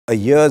A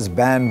year's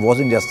ban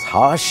wasn't just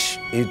harsh,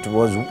 it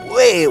was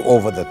way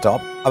over the top.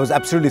 I was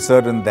absolutely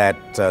certain that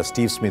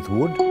Steve Smith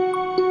would.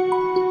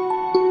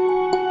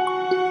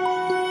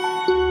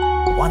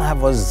 One I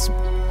was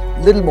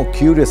a little more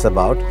curious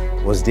about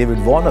was David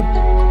Warner.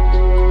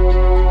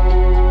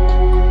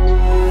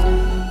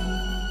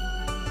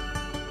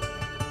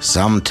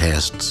 Some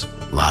tests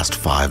last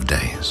 5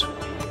 days.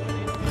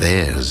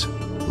 Theirs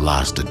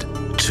lasted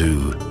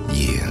 2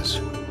 years.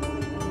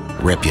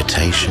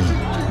 Reputation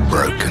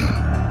broken.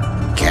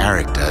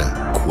 Character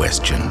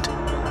questioned.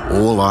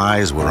 All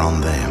eyes were on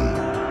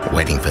them,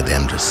 waiting for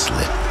them to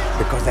slip.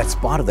 Because that's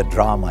part of the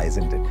drama,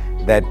 isn't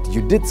it? That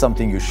you did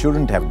something you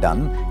shouldn't have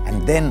done,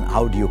 and then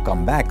how do you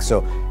come back?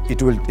 So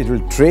it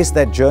will trace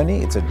that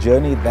journey. It's a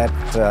journey that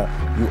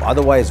you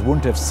otherwise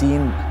wouldn't have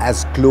seen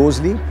as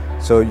closely.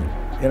 So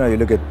you know, you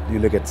look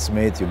at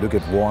Smith, you look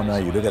at Warner,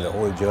 you look at the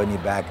whole journey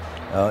back.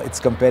 It's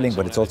compelling,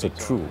 but it's also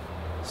true.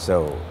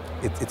 So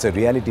it's a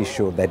reality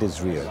show that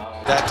is real.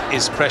 That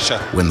is pressure.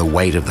 When the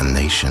weight of the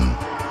nation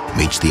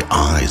meets the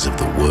eyes of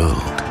the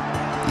world,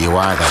 you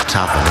either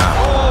toughen up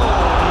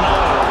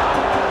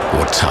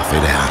or tough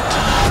it out.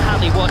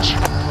 Hardly watch.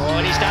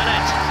 Oh, he's done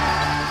it.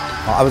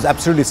 I was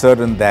absolutely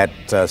certain that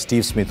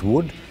Steve Smith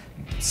would,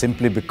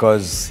 simply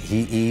because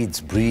he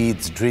eats,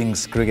 breathes,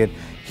 drinks cricket.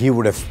 He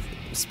would have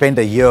spent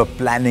a year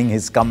planning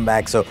his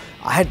comeback. So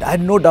I had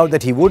no doubt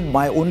that he would.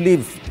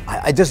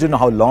 I just didn't know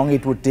how long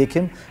it would take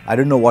him. I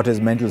didn't know what his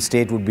mental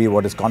state would be,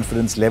 what his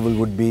confidence level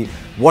would be,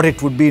 what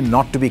it would be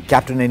not to be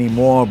captain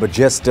anymore, but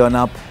just turn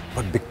up.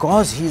 But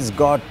because he's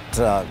got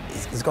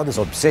this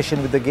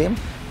obsession with the game,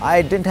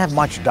 I didn't have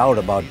much doubt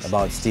about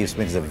Steve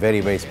Smith. He's a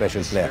very, very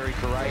special player. Very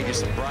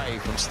courageous and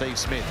brave from Steve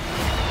Smith.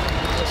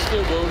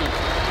 Still bowling.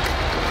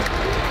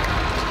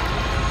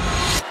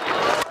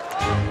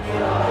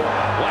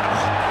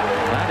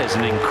 That is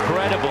an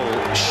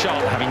incredible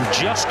shot, having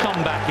just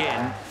come back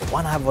in.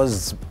 One I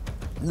was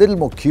a little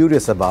more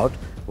curious about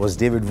was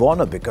David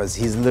Warner, because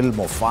he's a little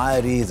more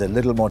fiery, he's a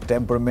little more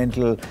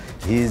temperamental.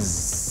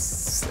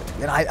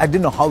 I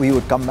didn't know how he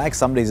would come back.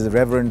 Some days he's the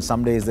Reverend,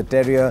 some days the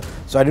Terrier.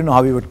 So I didn't know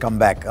how he would come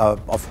back.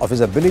 Of his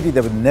ability,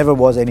 there never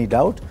was any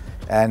doubt.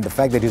 And the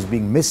fact that he was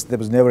being missed, there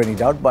was never any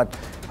doubt. But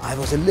I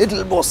was a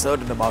little more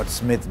certain about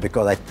Smith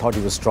because I thought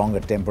he was stronger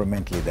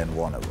temperamentally than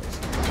Warner was.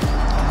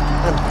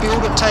 And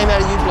build a team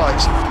out of you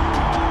blokes.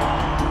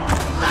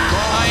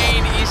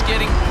 Green is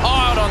getting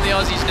piled on the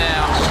Aussies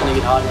now.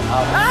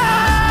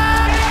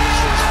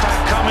 Pat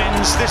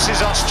Cummins, this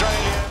is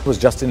Australia. It was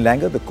Justin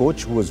Langer, the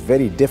coach, who was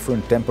very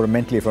different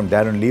temperamentally from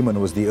Darren Lehman,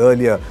 who was the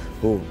earlier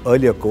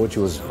coach,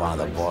 who was one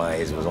of the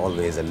boys, who was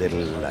always a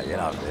little,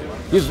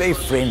 he was very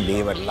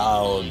friendly but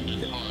loud,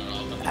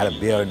 had a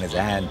beer in his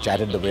hand,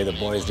 chatted the way the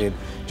boys did.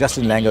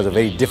 Justin Langer was a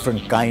very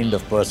different kind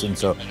of person,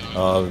 so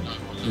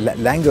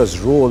Langer's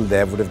role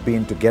there would have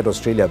been to get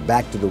Australia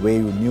back to the way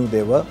you knew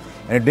they were.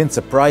 And it didn't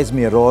surprise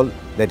me at all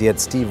that he had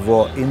Steve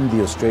Waugh in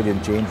the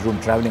Australian change room,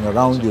 travelling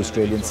around the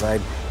Australian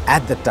side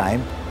at the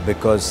time,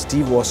 because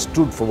Steve Waugh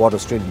stood for what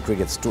Australian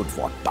cricket stood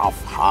for: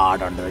 tough,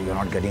 hard, you're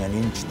not getting an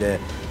inch there.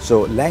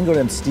 So Langer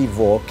and Steve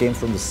Waugh came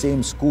from the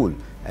same school,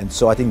 and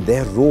so I think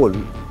their role,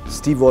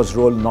 Steve Waugh's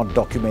role, not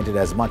documented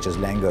as much as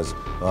Langer's.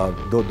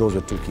 Those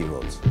were two key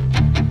roles.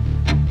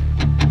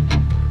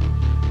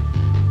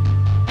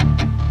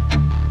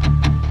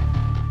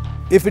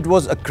 If it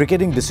was a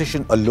cricketing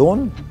decision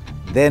alone,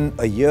 then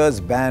a year's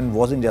ban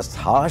wasn't just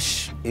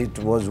harsh, it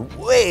was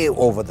way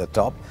over the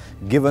top,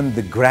 given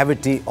the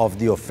gravity of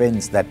the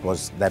offence that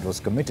was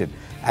committed.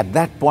 At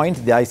that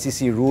point, the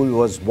ICC rule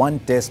was 1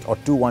 test or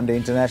 2 one-day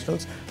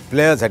internationals.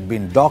 Players had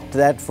been docked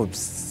that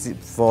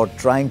for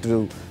trying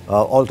to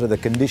alter the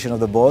condition of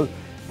the ball.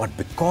 But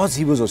because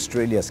he was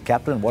Australia's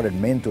captain, what it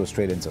meant to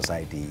Australian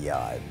society,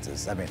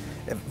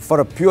 if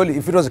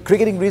it was a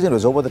cricketing reason, it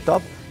was over the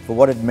top. For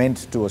what it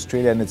meant to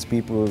Australia and its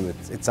people,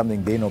 it's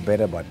something they know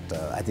better, but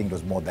I think it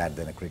was more that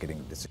than a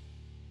cricketing decision.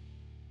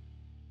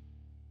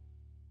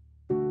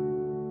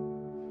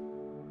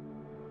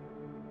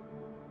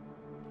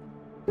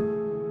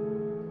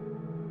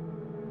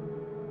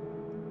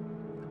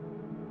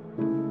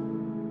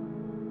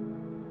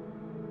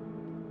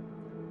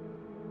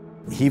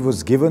 He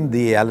was given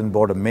the Allan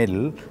Border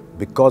Medal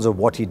because of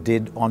what he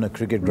did on a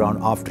cricket ground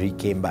after he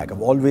came back.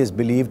 I've always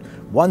believed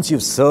once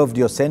you've served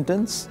your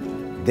sentence,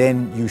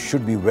 then you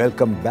should be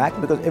welcomed back,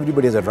 because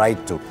everybody has a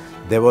right to.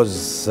 There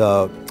was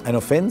an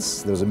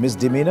offence, there was a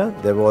misdemeanor,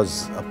 there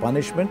was a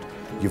punishment.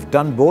 You've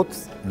done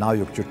both, now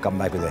you should come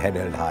back with your head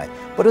held high.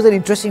 But it was an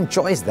interesting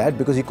choice, that,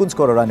 because he couldn't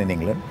score a run in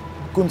England,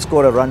 couldn't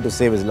score a run to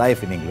save his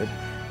life in England.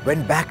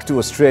 Went back to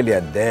Australia,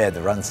 and there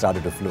the runs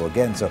started to flow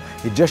again. So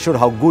it just showed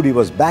how good he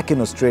was back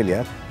in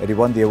Australia, that he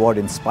won the award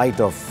in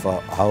spite of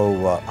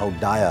how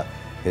dire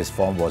his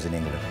form was in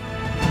England.